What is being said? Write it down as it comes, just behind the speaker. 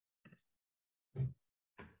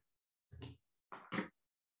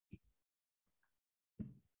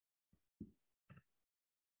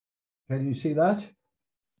Can you see that?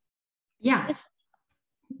 Yes.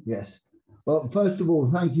 Yes. Well, first of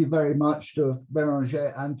all, thank you very much to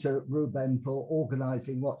Beranger and to Ruben for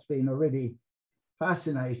organising what's been a really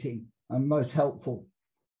fascinating and most helpful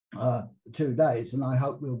 2 days. And I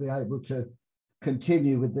hope we'll be able to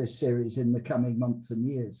continue with this series in the coming months and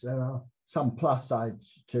years. There are some plus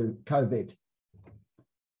sides to COVID.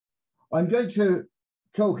 I'm going to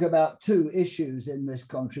talk about 2 issues in this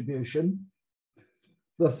contribution.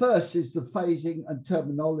 The first is the phasing and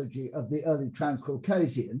terminology of the early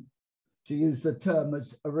Trans-Caucasian, to use the term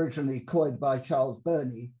as originally coined by Charles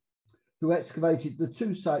Burney, who excavated the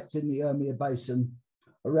 2 sites in the Urmia Basin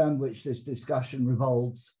around which this discussion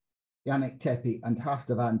revolves, Yanik Tepe and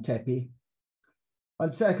Haftavan Tepe.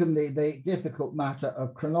 And secondly, the difficult matter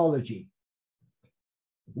of chronology.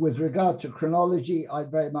 With regard to chronology,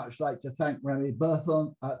 I'd very much like to thank Remy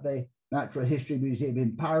Berthon at the Natural History Museum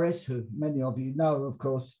in Paris, who many of you know, of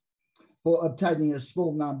course, for obtaining a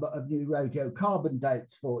small number of new radiocarbon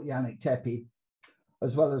dates for Yanik Tepe,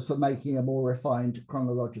 as well as for making a more refined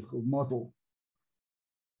chronological model.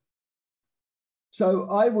 So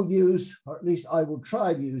I will use, or at least I will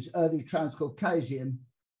try and use, early Trans-Caucasian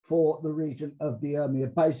for the region of the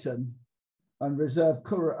Urmia Basin and reserve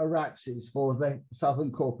Kura Araxes for the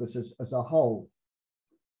Southern Caucasus as a whole.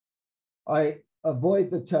 I avoid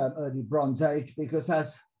the term early Bronze Age because,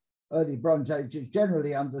 as early Bronze Age is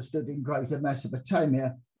generally understood in Greater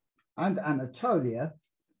Mesopotamia and Anatolia,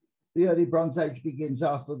 the early Bronze Age begins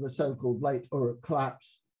after the so-called late Uruk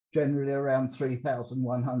collapse, generally around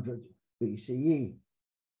 3100 BCE.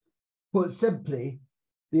 Put simply,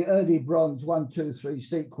 the early Bronze 1, 2, 3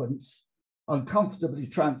 sequence, uncomfortably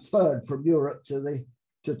transferred from Europe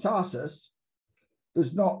to Tarsus,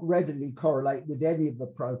 does not readily correlate with any of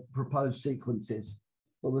the proposed sequences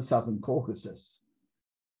for the Southern Caucasus.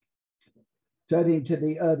 Turning to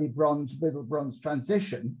the early Bronze, Middle Bronze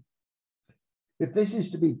transition, if this is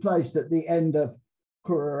to be placed at the end of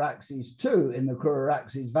Kura Araxes II in the Kura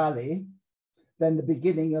Araxes Valley, then the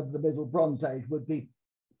beginning of the Middle Bronze Age would be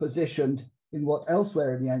positioned in what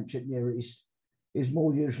elsewhere in the ancient Near East is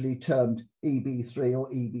more usually termed EB3 or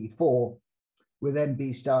EB4, with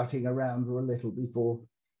MB starting around or a little before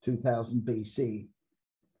 2000 BC.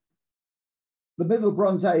 The Middle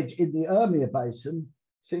Bronze Age in the Urmia Basin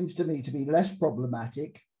seems to me to be less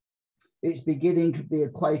problematic. Its beginning could be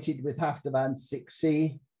equated with Haftavan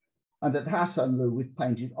 6C and at Hasanlu with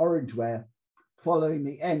painted orange ware, following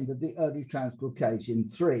the end of the early Trans-Caucasian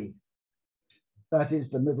 3. That is,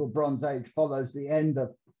 the Middle Bronze Age follows the end of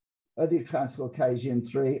early Trans-Caucasian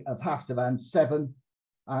 3, of Haftavan 7,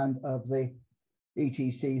 and of the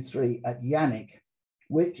ETC 3 at Yanik,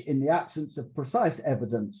 which, in the absence of precise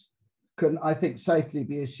evidence, can, I think, safely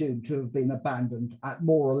be assumed to have been abandoned at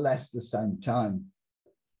more or less the same time.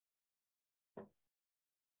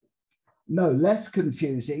 No less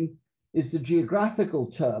confusing is the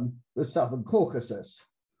geographical term, the Southern Caucasus,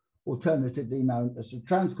 alternatively known as the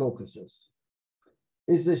Trans-Caucasus.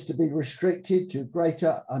 Is this to be restricted to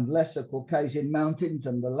greater and lesser Caucasian mountains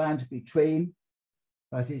and the land between,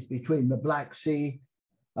 that is, between the Black Sea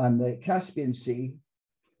and the Caspian Sea,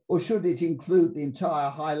 or should it include the entire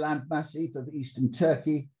highland massif of eastern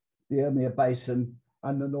Turkey, the Urmia Basin,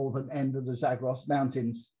 and the northern end of the Zagros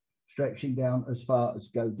Mountains, stretching down as far as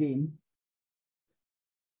Godin?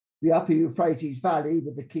 The upper Euphrates Valley,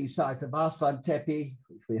 with the key site of Arslan Tepe,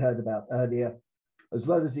 which we heard about earlier, as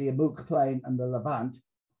well as the Amuk Plain and the Levant,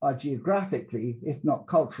 are geographically, if not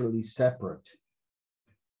culturally, separate.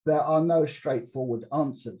 There are no straightforward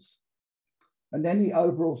answers, and any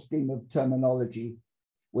overall scheme of terminology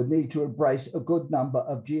would need to embrace a good number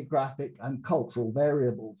of geographic and cultural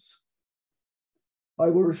variables. I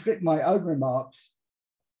will restrict my own remarks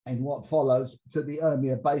in what follows to the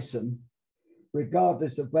Urmia Basin,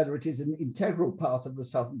 regardless of whether it is an integral part of the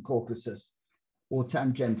Southern Caucasus or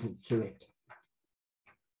tangential to it.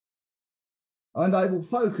 And I will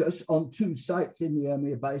focus on 2 sites in the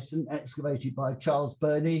Urmia Basin excavated by Charles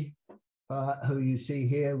Burney, who you see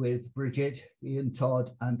here with Bridget, Ian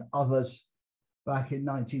Todd, and others back in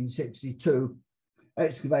 1962,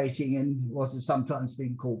 excavating in what has sometimes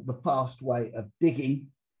been called the fast way of digging,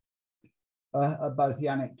 both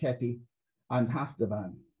Yanik Tepe and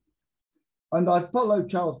Haftavan. And I followed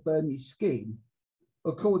Charles Burney's scheme,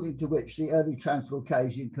 according to which the early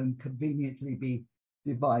Trans-Caucasian can conveniently be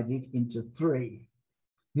divided into 3.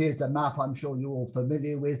 Here's a map I'm sure you're all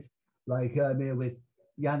familiar with, Lake Urmia, with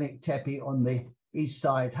Yanik Tepe on the east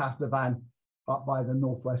side, Haftavan up by the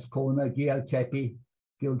northwest corner, Tepe,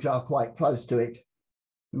 Giljar quite close to it.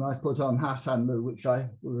 And I've put on Hasanlu, which I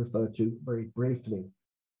will refer to very briefly.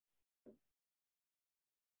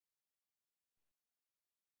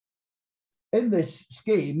 In this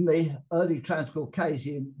scheme, the early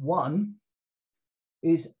Trans-Caucasian 1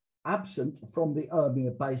 is absent from the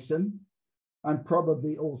Urmia Basin and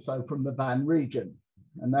probably also from the Van region.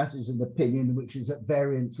 And that is an opinion which is at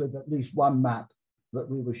variance with at least one map that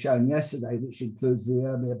we were shown yesterday, which includes the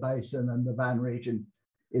Urmia Basin and the Van region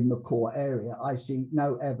in the core area. I see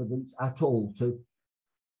no evidence at all to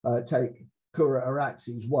take Kura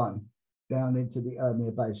Araxes 1 down into the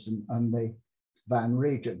Urmia Basin and the Van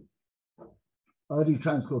region. Early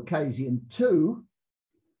Trans-Caucasian 2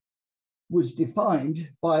 was defined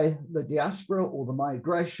by the diaspora or the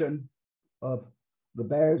migration of the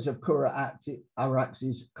bearers of Kura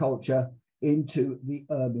Araxes culture into the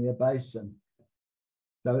Urmia Basin.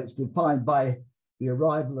 So it's defined by the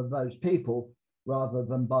arrival of those people rather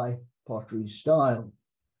than by pottery style.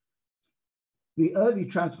 The early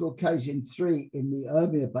Trans-Caucasian 3 in the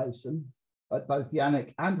Urmia Basin at both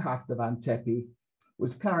Yanik and Haftavan Tepe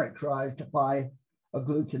was characterized by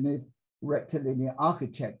agglutinative rectilinear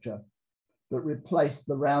architecture that replaced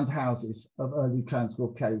the round houses of early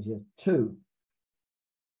Trans-Caucasian 2.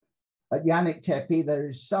 At Yanik Tepe, there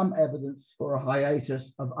is some evidence for a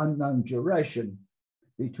hiatus of unknown duration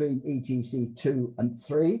between ETC 2 and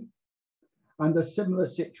 3, and a similar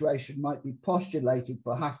situation might be postulated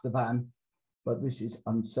for Haftavan, but this is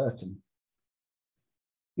uncertain.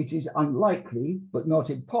 It is unlikely, but not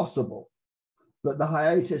impossible, that the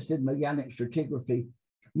hiatus in the Yanik stratigraphy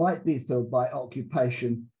might be filled by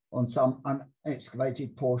occupation on some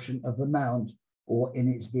unexcavated portion of the mound or in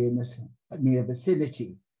its near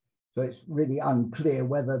vicinity. So it's really unclear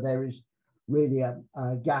whether there is really a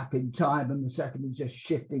gap in time and the second is just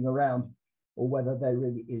shifting around, or whether there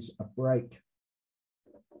really is a break.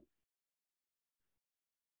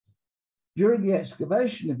 During the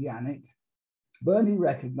excavation of Yanik, Bernie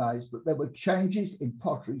recognized that there were changes in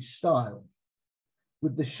pottery style,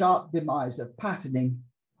 with the sharp demise of patterning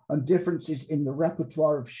and differences in the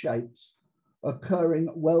repertoire of shapes occurring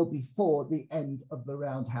well before the end of the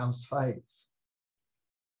roundhouse phase.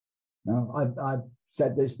 Now, I've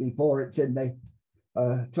said this before, it's in the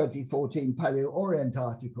 2014 Paleo Orient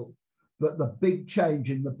article, that the big change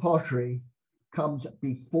in the pottery comes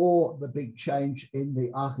before the big change in the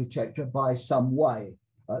architecture by some way,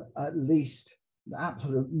 at least the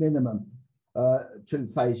absolute minimum 2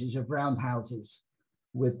 phases of roundhouses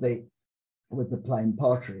with the plain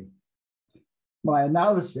pottery. My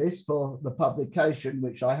analysis for the publication,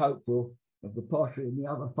 which I hope will, of the pottery and the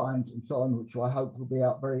other finds and so on, which I hope will be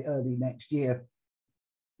out very early next year,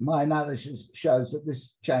 my analysis shows that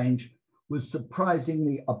this change was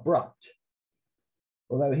surprisingly abrupt.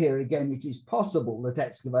 Although here again, it is possible that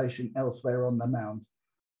excavation elsewhere on the mound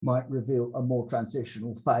might reveal a more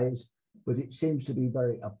transitional phase, but it seems to be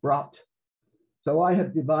very abrupt. So I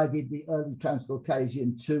have divided the early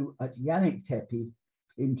Trans-Caucasian 2 at Yanik Tepe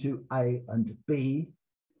into A and B,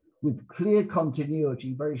 with clear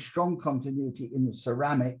continuity, very strong continuity in the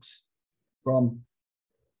ceramics from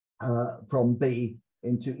B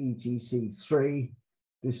into ETC 3,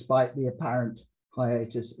 despite the apparent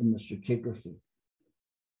hiatus in the stratigraphy.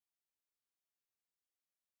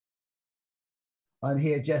 And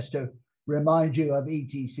here just to remind you of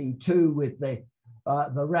ETC 2 with the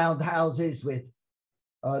round houses with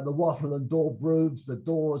the wattle and door roofs, the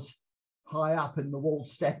doors high up in the wall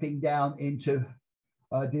stepping down into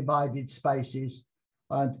divided spaces.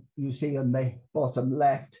 And you see on the bottom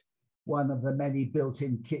left, one of the many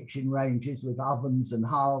built-in kitchen ranges with ovens and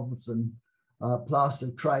hearths and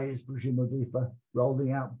plaster trays, presumably for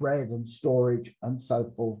rolling out bread and storage and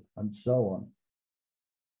so forth and so on.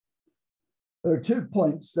 There are 2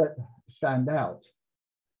 points that stand out.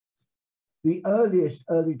 The earliest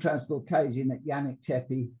early Trans-Caucasian at Yanik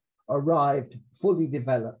Tepe arrived fully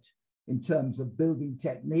developed in terms of building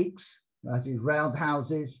techniques, that is round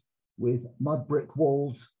houses with mud brick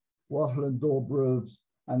walls, wattle and door roofs,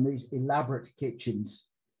 and these elaborate kitchens.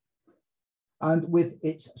 And with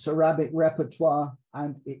its ceramic repertoire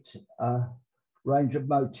and its range of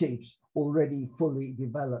motifs already fully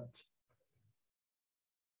developed.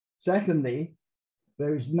 Secondly,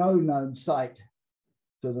 there is no known site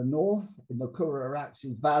to the north in the Kura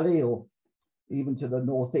Araxes Valley or even to the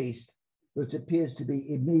northeast that appears to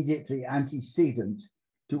be immediately antecedent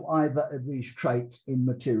to either of these traits in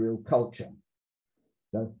material culture.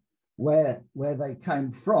 So where they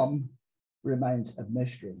came from remains a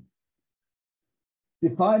mystery.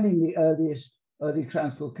 Defining the early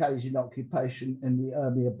Trans-Caucasian occupation in the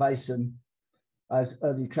Urmia Basin as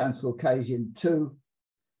early Trans-Caucasian 2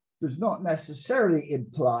 does not necessarily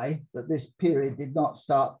imply that this period did not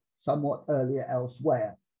start somewhat earlier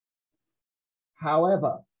elsewhere.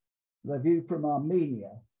 However, the view from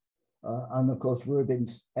Armenia and of course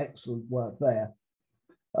Rubin's excellent work there,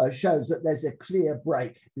 shows that there's a clear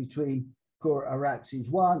break between Kura Araxes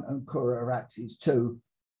 1 and Kura Araxes 2,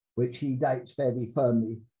 which he dates fairly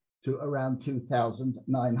firmly to around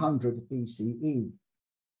 2900 BCE.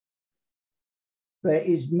 There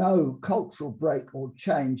is no cultural break or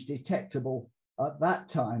change detectable at that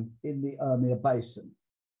time in the Urmia Basin.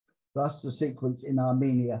 Thus, the sequence in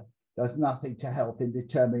Armenia does nothing to help in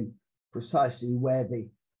determining precisely where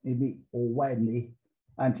when the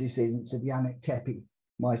antecedents of Yanik Tepe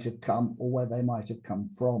might have come or where they might have come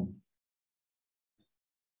from.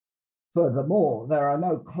 Furthermore, there are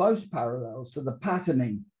no close parallels to the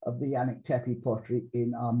patterning of the Yanik Tepe pottery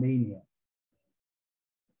in Armenia.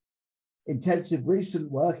 Intensive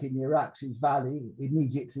recent work in the Araxes Valley,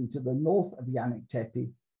 immediately to the north of Yanik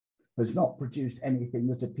Tepe, has not produced anything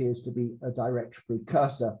that appears to be a direct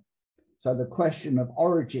precursor. So the question of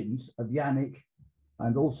origins of Yanik,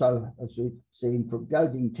 and also, as we've seen from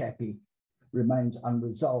Godin Tepe, remains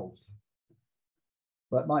unresolved.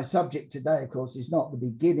 But my subject today, of course, is not the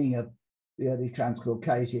beginning of the early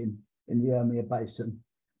Trans-Caucasian in the Urmia Basin,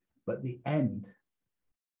 but the end.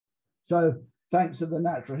 So thanks to the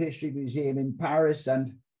Natural History Museum in Paris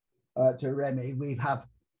and to Remy, we have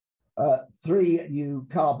 3 new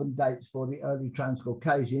carbon dates for the early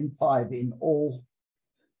Trans-Caucasian, 5 in all.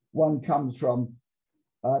 1 comes from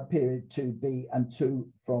period 2B and 2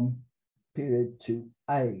 from period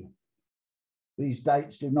 2A. These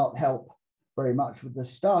dates do not help very much with the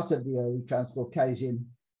start of the early Trans-Caucasian,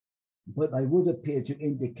 but they would appear to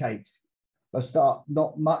indicate a start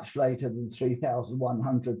not much later than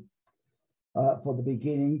 3100 for the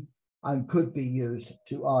beginning, and could be used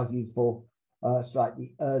to argue for a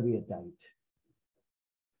slightly earlier date.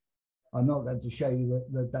 I'm not going to show you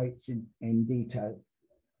the dates in detail.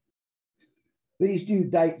 These new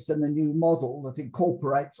dates and the new model that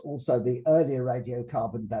incorporates also the earlier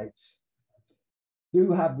radiocarbon dates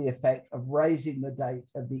do have the effect of raising the date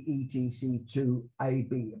of the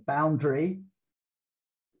ETC2AB boundary,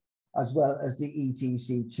 as well as the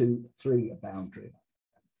ETC23 boundary.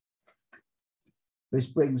 This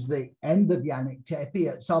brings the end of Yanik Tepe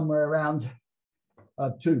at somewhere around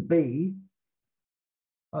 2B,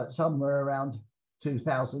 at somewhere around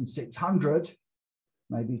 2600,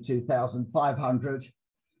 maybe 2500,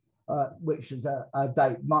 which is a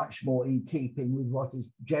date much more in keeping with what has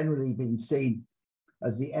generally been seen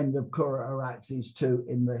as the end of Kura Araxes 2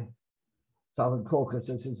 in the Southern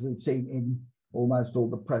Caucasus, as we've seen in almost all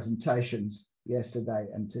the presentations yesterday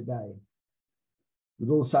and today. It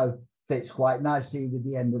also fits quite nicely with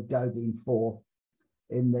the end of Godin 4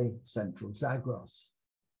 in the central Zagros.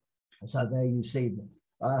 So there you see them.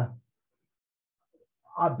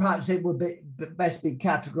 Perhaps it would be best be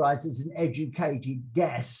categorized as an educated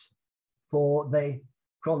guess for the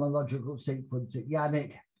chronological sequence at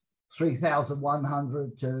Yanik,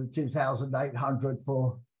 3100 to 2800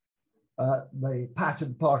 for the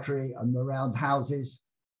patterned pottery and the round houses,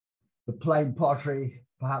 the plain pottery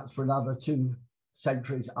perhaps for another 2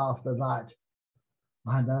 centuries after that,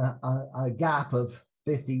 and a gap of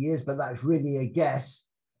 50 years, but that's really a guess,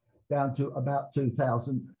 down to about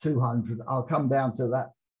 2200. I'll come down to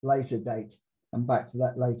that later date and back to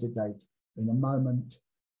that later date in a moment.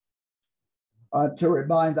 To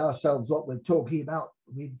remind ourselves what we're talking about,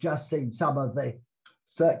 we've just seen some of the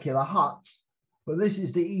circular huts, but this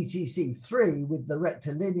is the ETC3 with the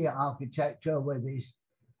rectilinear architecture, with these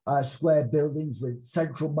square buildings with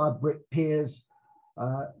central mud brick piers,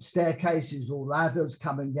 staircases or ladders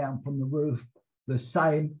coming down from the roof, the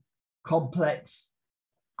same complex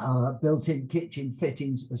built-in kitchen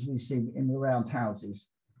fittings as we've seen in the round houses,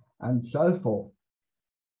 and so forth.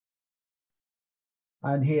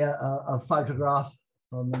 And here a photograph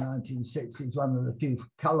from the 1960s, one of the few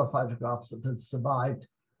color photographs that have survived.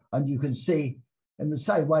 And you can see in the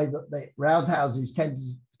same way that the roundhouses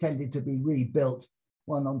tended to be rebuilt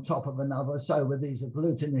one on top of another, so were these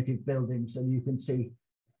agglutinative buildings. And you can see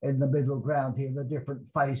in the middle ground here the different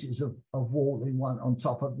phases of walling one on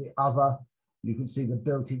top of the other. You can see the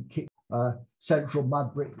built-in central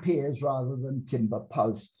mud brick piers rather than timber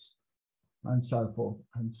posts, and so forth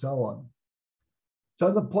and so on.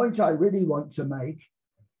 So the point I really want to make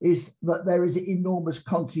is that there is enormous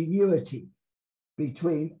continuity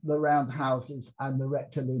between the round houses and the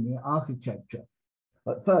rectilinear architecture.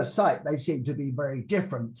 At first sight, they seem to be very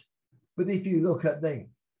different, but if you look at the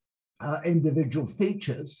individual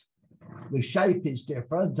features, the shape is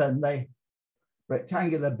different, and the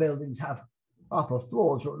rectangular buildings have upper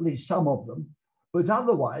floors, or at least some of them, but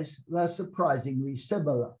otherwise they're surprisingly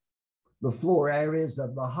similar. The floor areas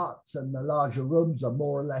of the huts and the larger rooms are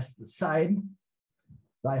more or less the same.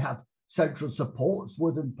 They have central supports,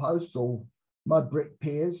 wooden posts or mud brick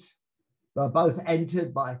piers. They're both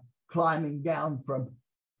entered by climbing down from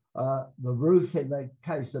the roof in the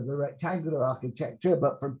case of the rectangular architecture,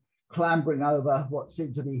 but from clambering over what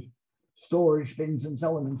seem to be storage bins and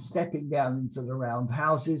so on and stepping down into the round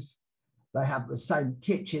houses. They have the same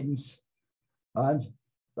kitchens and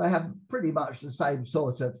they have pretty much the same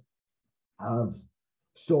sort of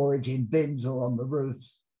storage in bins or on the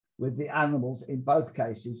roofs, with the animals in both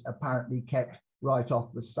cases apparently kept right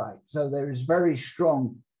off the site. So there is very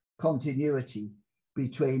strong continuity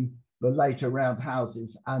between the later round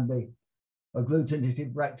houses and the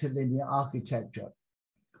agglutinative rectilinear architecture,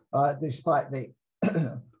 despite the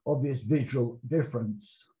obvious visual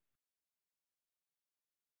difference.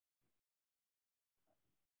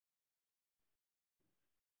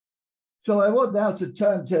 So I want now to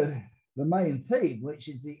turn to the main theme, which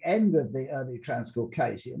is the end of the early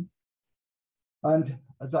Trans-Caucasian. And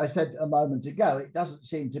as I said a moment ago, it doesn't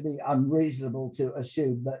seem to be unreasonable to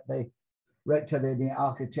assume that the rectilinear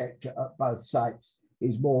architecture at both sites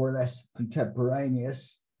is more or less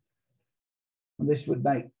contemporaneous. And this would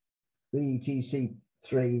make BETC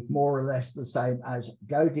 3 more or less the same as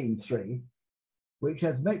Godine 3, which,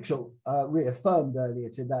 as Mitchell reaffirmed earlier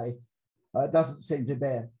today, doesn't seem to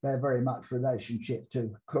bear very much relationship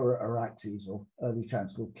to Kura Araxes or early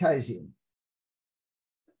Trans-Caucasian.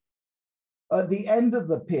 At the end of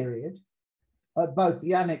the period, at both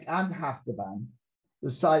Yanik and Haftaban, the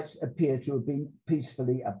sites appear to have been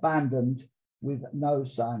peacefully abandoned with no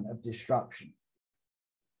sign of destruction.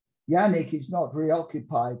 Yanik is not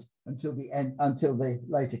reoccupied until the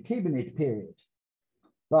later Khibanid period.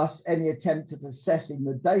 Thus, any attempt at assessing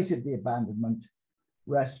the date of the abandonment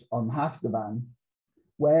rests on Haftaban,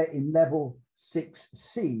 where in level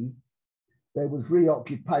 6C, there was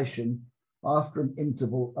reoccupation after an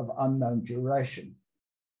interval of unknown duration.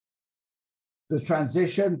 The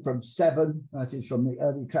transition from 7, that is from the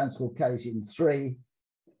early Trans-Caucasian 3,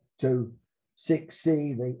 to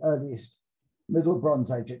 6C, the earliest Middle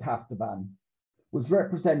Bronze Age at Haftaban, was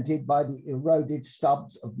represented by the eroded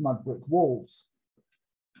stubs of mud brick walls.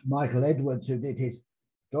 Michael Edwards, who did his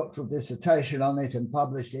doctoral dissertation on it and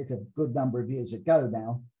published it a good number of years ago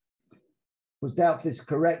now, was doubtless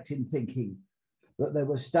correct in thinking that there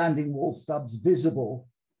were standing wall stubs visible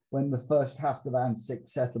when the first Haftaban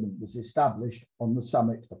 6 settlement was established on the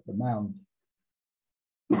summit of the mound.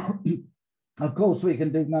 Of course, we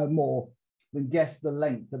can do no more than guess the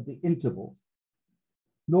length of the interval,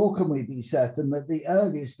 nor can we be certain that the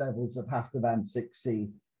earliest levels of Haftaban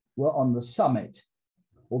 6C were on the summit,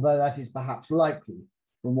 although that is perhaps likely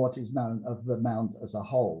from what is known of the mound as a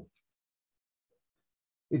whole.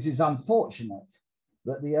 It is unfortunate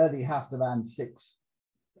that the early Haftaban 6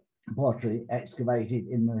 pottery excavated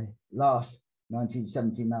in the last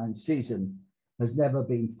 1979 season has never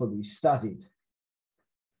been fully studied.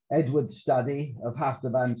 Edward's study of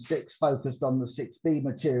Haftaban 6 focused on the 6B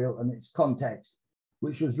material and its context,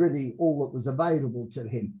 which was really all that was available to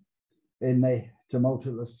him in the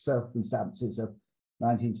tumultuous circumstances of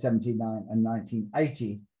 1979 and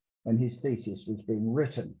 1980 when his thesis was being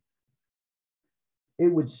written. It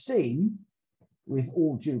would seem, with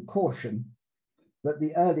all due caution, that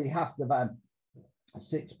the early Haftaban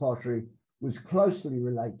 6 pottery was closely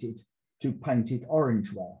related to painted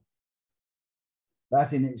orangeware.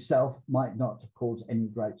 That in itself might not cause any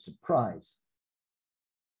great surprise.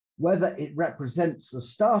 Whether it represents the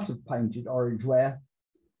start of painted orangeware,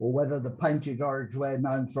 or whether the painted orangeware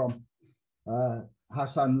known from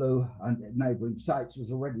Hasanlu and neighboring sites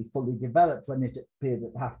was already fully developed when it appeared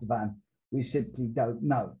at Haftaban, we simply don't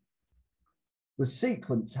know. The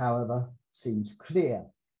sequence, however, seems clear.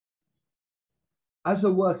 As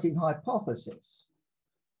a working hypothesis,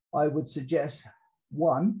 I would suggest,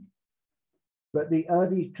 1, that the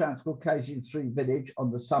early Trans-Caucasian 3 village on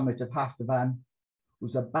the summit of Haftaban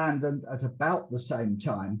was abandoned at about the same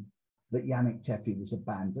time that Yanik Tepe was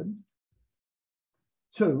abandoned.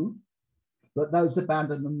 2, that those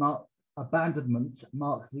abandonments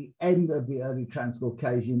mark the end of the early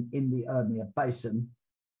Trans-Caucasian in the Urmia Basin.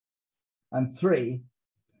 And 3,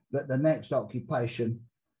 that the next occupation,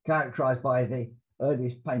 characterized by the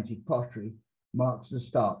earliest painted pottery, marks the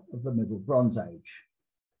start of the Middle Bronze Age.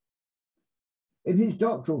 In his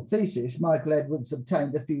doctoral thesis, Michael Edwards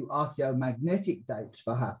obtained a few archaeomagnetic dates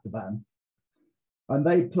for Haftaban, and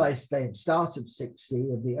they placed the start of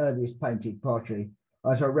 6C of the earliest painted pottery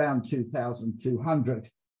at around 2200,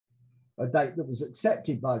 a date that was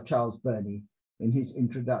accepted by Charles Burney in his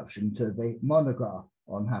introduction to the monograph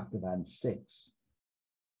on Haftaban 6.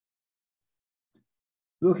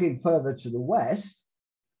 Looking further to the west,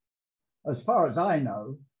 as far as I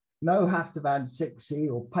know, no Haftavan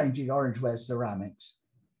 6C or painted orangeware ceramics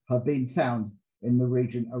have been found in the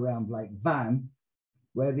region around Lake Van,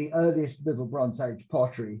 where the earliest Middle Bronze Age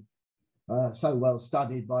pottery, so well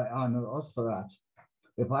studied by Arnold Osferat,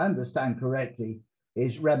 if I understand correctly,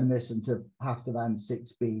 is reminiscent of Haftavan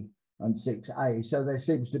 6B and 6A. So there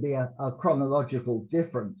seems to be a chronological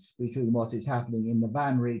difference between what is happening in the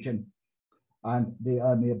Van region and the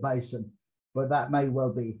Urmia Basin, but that may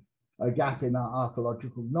well be a gap in our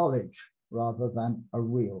archaeological knowledge rather than a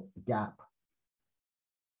real gap.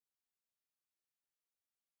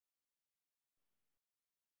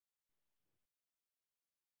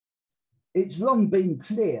 It's long been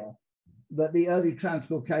clear that the early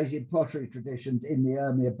Trans-Caucasian pottery traditions in the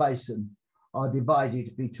Urmia Basin are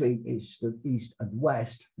divided between east and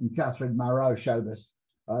west, and Catherine Marot showed us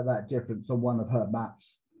that difference on one of her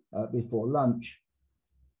maps before lunch.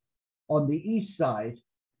 On the east side,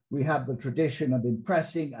 we have the tradition of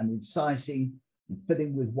impressing and incising and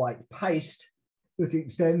filling with white paste that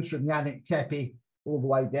extends from Yanik Tepe all the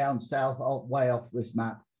way down south, way off this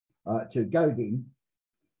map, to Godin,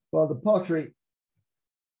 while the pottery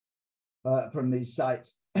from these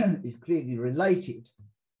sites is clearly related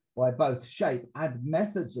by both shape and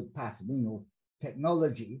methods of patterning or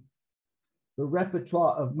technology. The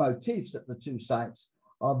repertoire of motifs at the two sites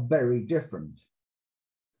are very different.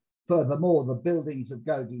 Furthermore, the buildings of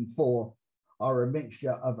Godin 4 are a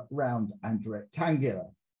mixture of round and rectangular.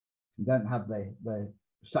 You don't have the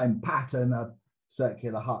same pattern of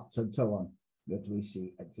circular huts and so on that we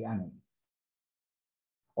see at Yanik.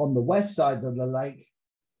 On the west side of the lake,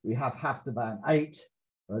 we have Haftavan 8,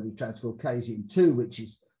 early Trans-Caucasian 2, which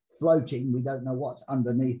is floating. We don't know what's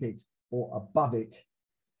underneath it or above it,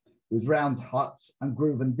 with round huts and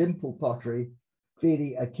groove and dimple pottery,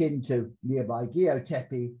 clearly akin to nearby Geoffrey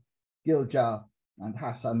Tepe, Giljar, and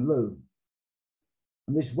Hassan Lu.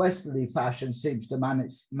 And this westerly fashion seems to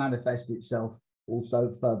manifest itself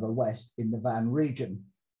also further west in the Van region,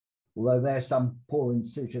 although there some poor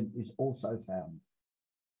incision is also found.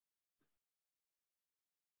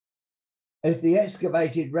 If the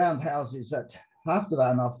excavated roundhouses at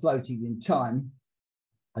Haftavan are floating in time,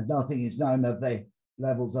 and nothing is known of the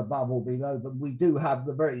levels above or below them, we do have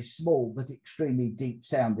the very small but extremely deep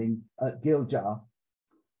sounding at Giljar,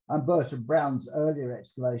 and Bertram Brown's earlier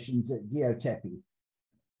excavations at Geoffrey Tepe,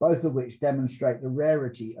 both of which demonstrate the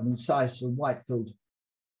rarity of incisive and white-filled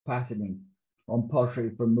patterning on pottery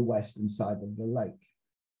from the western side of the lake.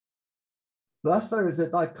 Thus, there is a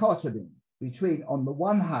dichotomy between, on the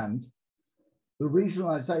one hand, the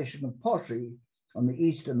regionalization of pottery on the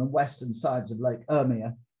eastern and western sides of Lake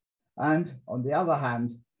Urmia, and on the other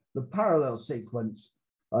hand, the parallel sequence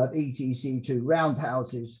of ETC2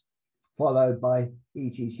 roundhouses, followed by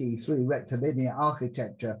ETC3 rectilinear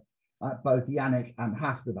architecture at both Yanik and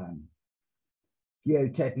Haftavan. Geoffrey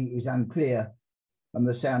Tepe is unclear, and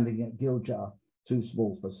the sounding at Giljar too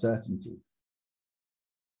small for certainty.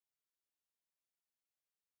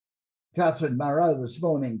 Catherine Marot this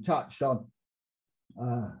morning touched on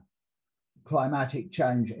climatic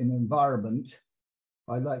change in environment.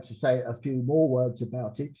 I'd like to say a few more words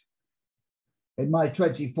about it. In my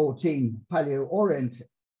 2014 Paleo Orient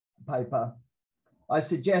paper, I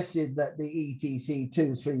suggested that the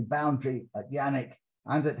ETC2-3 boundary at Yanik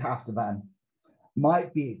and at Haftavan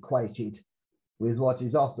might be equated with what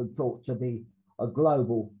is often thought to be a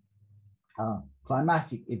global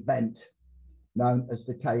climatic event known as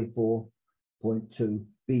the K4.2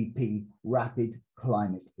 BP rapid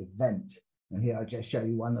climate event. And here I just show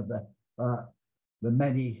you one of the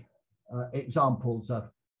many examples of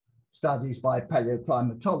studies by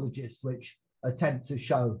paleoclimatologists which attempt to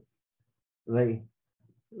show the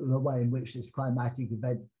way in which this climatic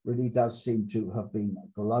event really does seem to have been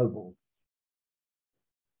global.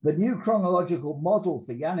 The new chronological model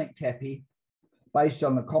for Yanik Tepe, based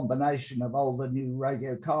on a combination of old and new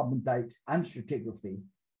radiocarbon dates and stratigraphy,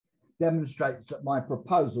 demonstrates that my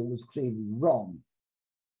proposal was clearly wrong.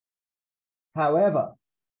 However,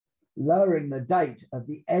 lowering the date of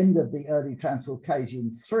the end of the early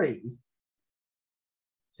Trans-Caucasian 3,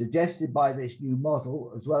 suggested by this new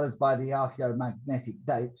model, as well as by the archaeomagnetic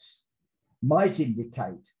dates, might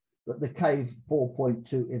indicate that the Cave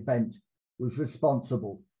 4.2 event was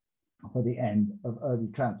responsible for the end of early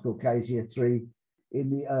Trans-Caucasia 3 in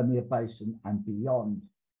the Urmia Basin and beyond.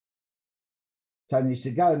 Tony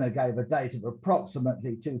Sigona gave a date of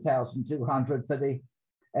approximately 2,200 for the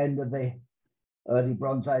end of the early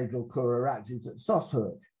Bronze Age or Kura-Araxes at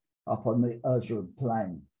Soshurg up on the Erzurum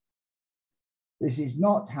plain. This is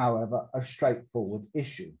not, however, a straightforward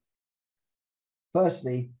issue.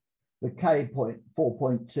 Firstly, the K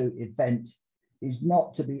 4.2 event is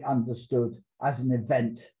not to be understood as an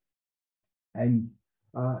event in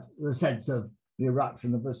the sense of the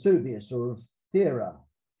eruption of Vesuvius or of Thera.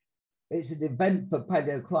 It's an event for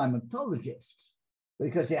paleoclimatologists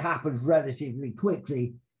because it happens relatively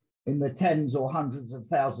quickly in the tens or hundreds of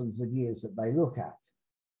thousands of years that they look at.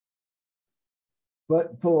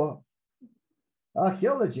 But for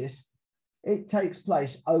archaeologists, it takes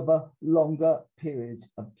place over longer periods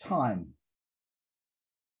of time.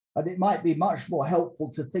 And it might be much more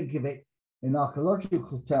helpful to think of it in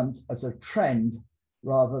archaeological terms as a trend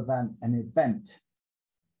rather than an event.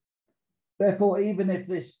 Therefore, even if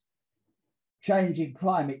this change in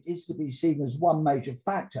climate is to be seen as one major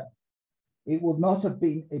factor, it will not have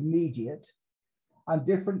been immediate, and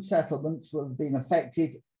different settlements will have been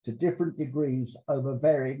affected to different degrees over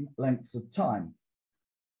varying lengths of time.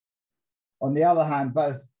 On the other hand,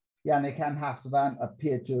 both Yanik and Haftavan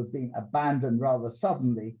appear to have been abandoned rather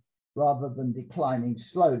suddenly, rather than declining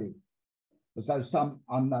slowly, as though some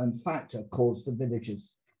unknown factor caused the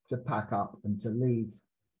villagers to pack up and to leave.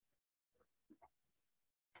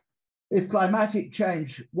 If climatic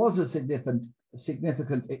change was a significant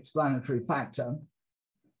explanatory factor,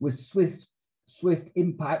 with swift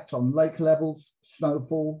impact on lake levels,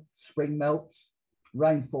 snowfall, spring melts,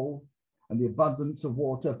 rainfall, and the abundance of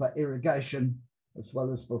water for irrigation, as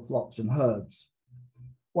well as for flocks and herds,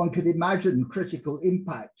 one could imagine critical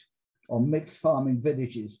impact on mixed farming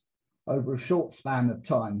villages over a short span of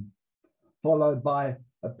time, followed by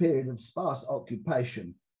a period of sparse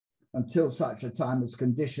occupation until such a time as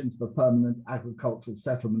conditions for permanent agricultural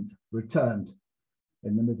settlement returned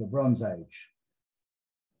in the Middle Bronze Age.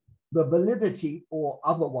 The validity or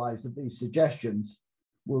otherwise of these suggestions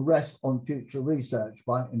will rest on future research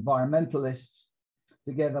by environmentalists,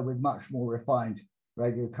 together with much more refined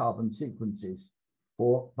radiocarbon sequences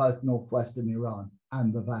for both northwestern Iran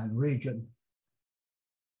and the Van region.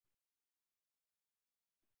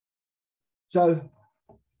 So,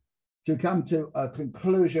 to come to a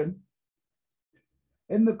conclusion,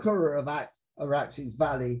 in the Kura-Araxes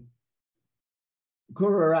Valley,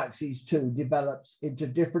 Kura-Araxes II develops into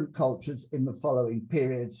different cultures in the following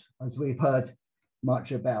periods, as we've heard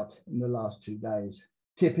much about in the last 2 days,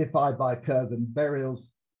 typified by Kurgan burials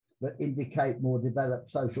that indicate more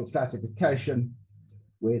developed social stratification,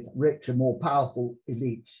 with rich and more powerful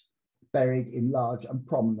elites buried in large and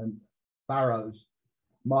prominent barrows,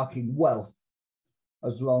 marking wealth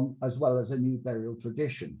as well as a new burial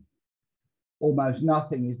tradition. Almost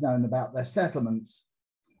nothing is known about their settlements,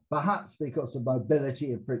 perhaps because of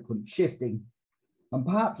mobility and frequent shifting, and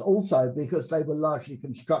perhaps also because they were largely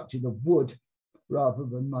constructed of wood rather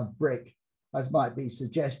than mud brick, as might be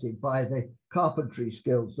suggested by the carpentry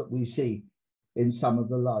skills that we see in some of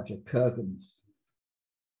the larger kurgans.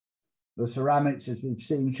 The ceramics, as we've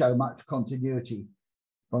seen, show much continuity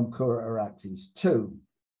from Kura-Araxes II.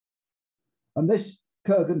 And this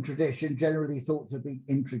Kurgan tradition, generally thought to be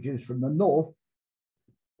introduced from the north,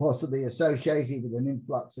 possibly associated with an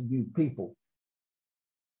influx of new people.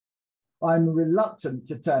 I'm reluctant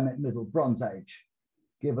to term it Middle Bronze Age,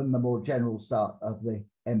 given the more general start of the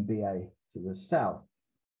MBA to the south.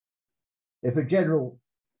 If a general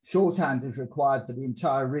shorthand is required for the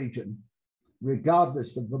entire region,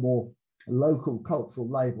 regardless of the more local cultural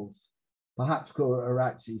labels, perhaps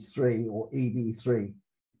Kura-Araxes III or EB3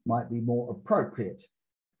 might be more appropriate,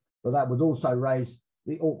 but that would also raise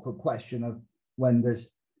the awkward question of when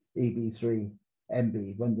does EB3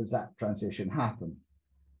 MB, when does that transition happen?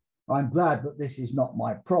 I'm glad that this is not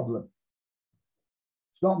my problem.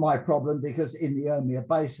 It's not my problem because in the Urmia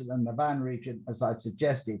Basin and the Van region, as I've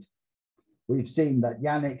suggested, we've seen that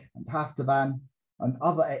Yanik and Haftavan and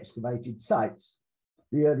other excavated sites,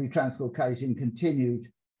 the early Trans-Caucasian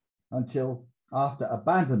continued until after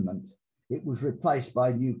abandonment, it was replaced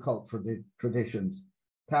by new cultural traditions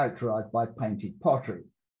characterized by painted pottery.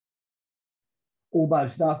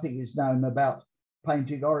 Almost nothing is known about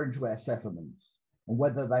painted orangeware settlements and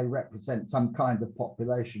whether they represent some kind of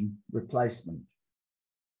population replacement.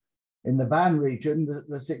 In the Van region,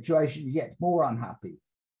 the situation is yet more unhappy,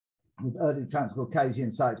 with early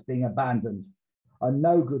Trans-Caucasian sites being abandoned and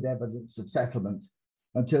no good evidence of settlement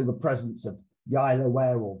until the presence of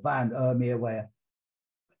Yaila-ware or Van Urmia-ware.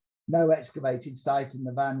 No excavated site in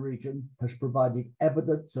the Van region has provided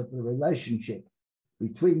evidence of the relationship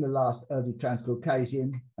between the last early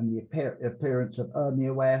Trans-Caucasian and the appearance of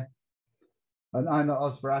Urmia-ware. And Aina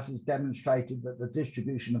Osferat has demonstrated that the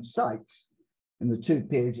distribution of sites in the two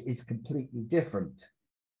periods is completely different.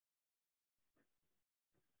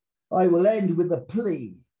 I will end with a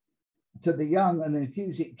plea to the young and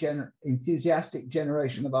enthusiastic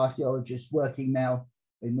generation of archaeologists working now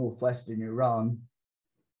in northwestern Iran,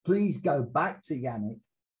 please go back to Yanik,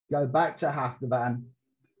 go back to Haftavan,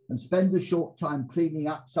 and spend a short time cleaning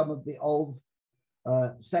up some of the old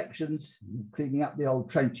sections, cleaning up the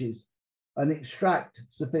old trenches, and extract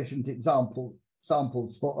sufficient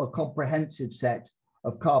samples for a comprehensive set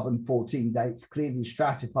of carbon-14 dates clearly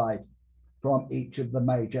stratified from each of the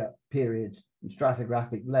major periods and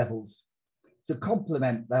stratigraphic levels to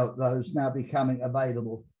complement those now becoming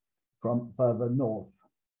available from further north.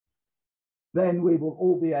 Then we will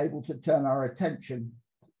all be able to turn our attention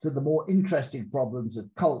to the more interesting problems of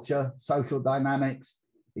culture, social dynamics,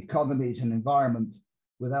 economies, and environment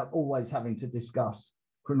without always having to discuss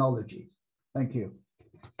chronologies. Thank you.